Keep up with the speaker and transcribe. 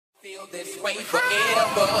Feel this way forever.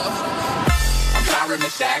 I'm sorry,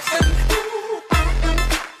 Miss Jackson.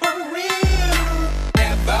 For real.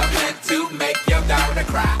 Never meant to make your daughter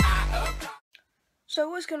cry.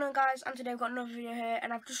 So what's going on, guys? And today I've got another video here,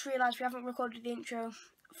 and I've just realised we haven't recorded the intro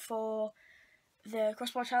for the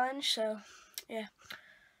Crossbar challenge. So yeah,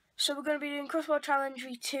 so we're going to be doing Crossbar challenge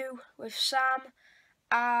V2 with Sam,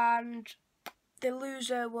 and the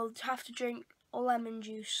loser will have to drink lemon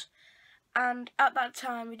juice. And at that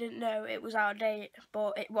time we didn't know it was out of date,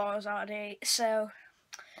 but it was out of date. So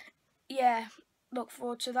yeah, look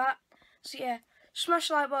forward to that. So yeah, smash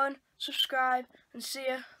the like button, subscribe, and see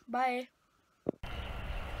ya. Bye.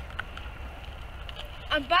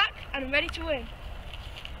 I'm back and I'm ready to win.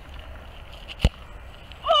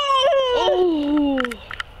 Oh!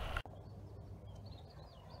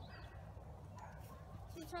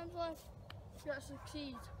 2 times left. You gotta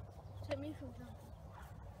succeed. Take me for example.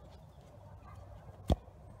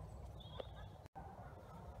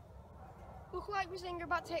 Look like we're saying you're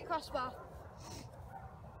about to hit Crossbar.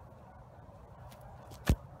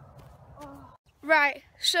 Oh. Right,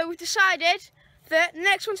 so we've decided that the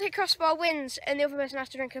next one to hit Crossbar wins and the other person has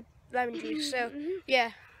to drink a lemon juice. So,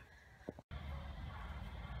 yeah.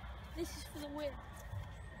 This is for the win.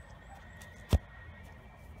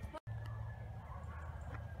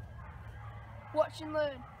 Watch and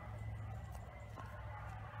learn.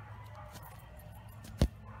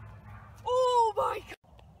 Oh my God!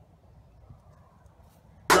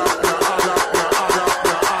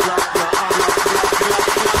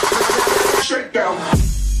 Shakedown.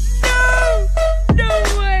 No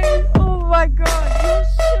way! Oh my God, you're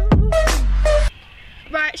so lucky.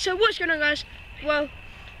 Right, so what's going on, guys? Well,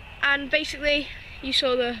 and basically, you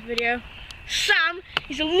saw the video. Sam,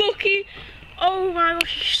 he's a lucky. Oh my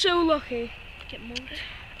gosh, he's so lucky. Get mugged.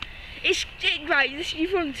 Right,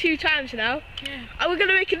 you've won 2 times now. Yeah. And we're going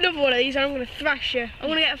to make another one of these and I'm going to thrash you. I'm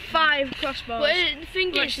going to get 5 crossbars. But the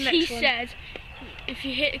thing is, he one. said, if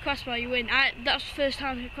you hit the crossbar, you win. That's the first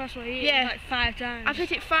time I hit the crossbar. You hit it like 5 times. I've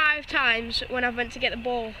hit it 5 times when I went to get the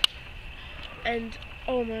ball. And,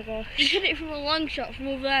 oh my gosh. You hit it from a long shot from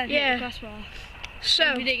over there and hit the crossbar.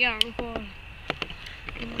 So, we didn't get on before.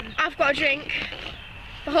 I've got to drink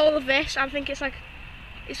the whole of this. I think it's like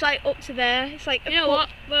up to there. It's like, you know what?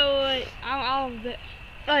 Wait. I'll have a bit.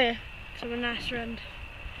 Oh yeah. So I'm a nice friend.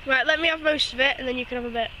 Right, let me have most of it and then you can have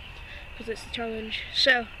a bit. Because it's the challenge.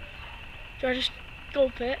 So, do I just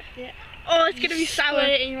gulp it? Yeah. Oh, it's going to be sour.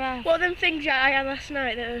 Split it in half. What are them things I had last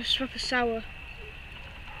night that were proper sour?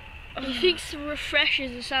 You think the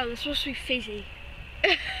refreshers are sour? They're supposed to be fizzy.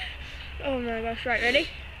 Oh my gosh, right, ready?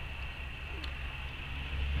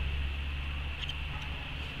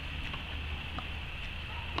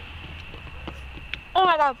 Oh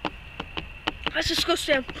my God, that's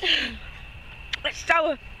disgusting. It's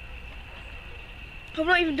sour. I've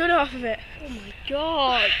not even done half of it. Oh my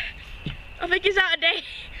God. I think it's out of date.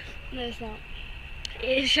 No, it's not.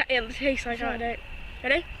 It tastes like out of date.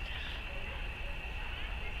 Ready?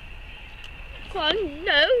 Come on,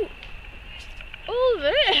 no. All of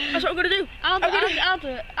it. That's what I'm gonna do. I'll do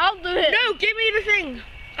it. I'll do it. No, give me the thing.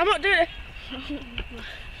 I'm not doing it.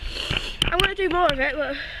 I'm gonna do more of it,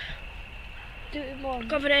 but Do it more.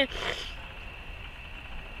 cover it.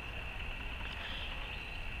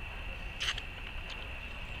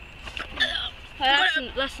 That's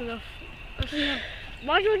enough. That's enough.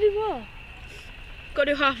 Why do I do more?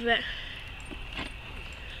 Gotta do half of it.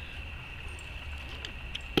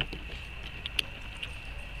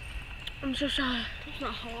 I'm so sorry. It's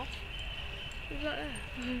not half. Is that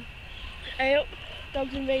there? Hey up,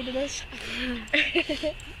 dog's invading us.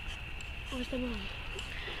 Where's the mum?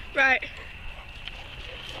 Right.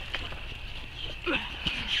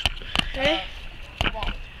 Ready?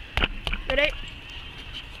 Ready?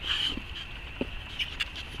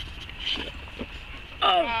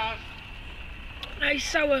 Oh!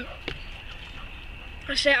 Nice sour.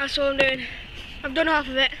 That's it, that's all I'm doing. I've done half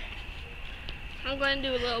of it. I'm going to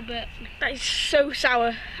do a little bit. That is so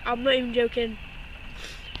sour. I'm not even joking.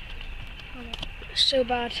 It's so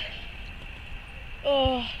bad.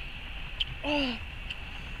 Oh. Oh.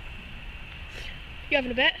 You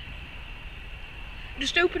having a bit?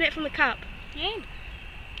 Just open it from the cap. Yeah.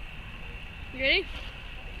 You ready?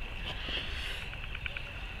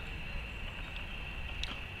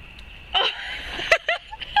 Oh.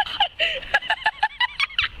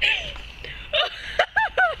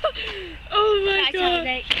 Oh my That's God. out of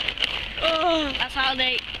date. Oh. That's out of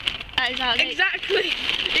date. That is out of date. Exactly.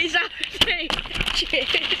 It's out of date.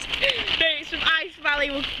 Cheers. Mate, some Ice Valley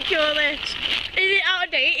will cure this. Is it out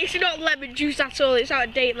of date? It's not lemon juice at all. It's out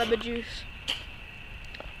of date lemon juice.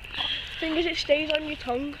 Thing is, it stays on your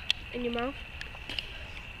tongue. in your mouth.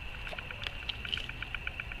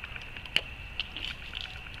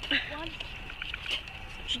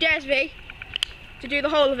 She dares me to do the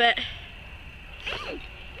whole of it.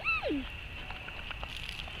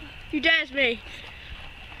 You dares me.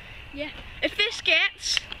 Yeah. If this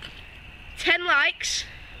gets 10 likes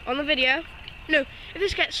on the video, no, if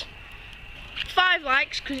this gets 5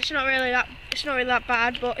 likes, because it's not really that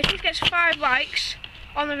bad, but if this gets 5 likes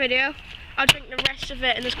on the video, I'll drink the rest of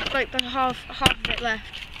it, and there's like the half of it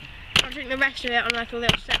left. I'll drink the rest of it on like a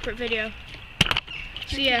little separate video.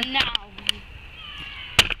 So yeah. Now.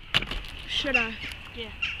 Should I? Yeah.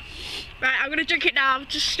 Right, I'm gonna drink it now.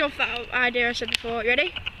 Just stuff that idea I said before. You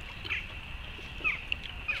ready?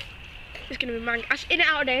 It's gonna be mango. In it,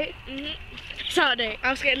 out of date. It's out of date.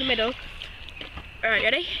 I'll get in the middle. Alright,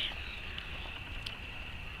 ready?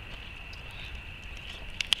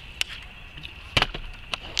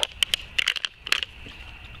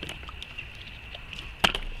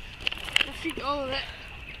 Let's drink all of it.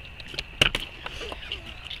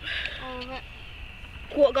 All of it.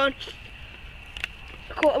 Quarter gone.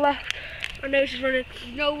 A quarter left. My nose is running.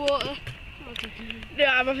 No water. Okay.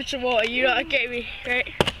 Yeah, I'm having some water. You not getting me, right?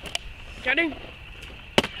 Ready?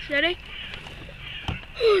 Ready?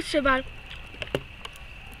 Oh, it's so bad.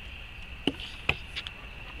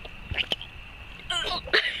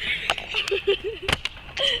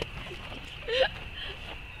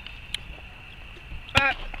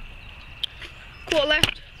 Right. Quarter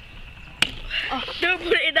left. Oh, don't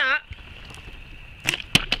put it in that.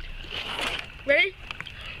 Ready?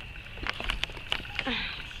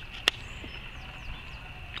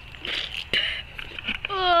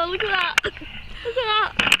 Oh, look at that. Look at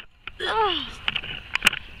that. Oh.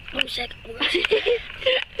 1 sec.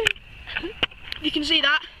 You can see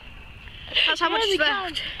that. That's how much is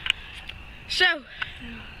left. So, I'm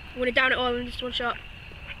going to down it all in just one shot.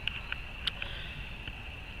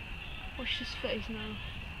 Watch his face now.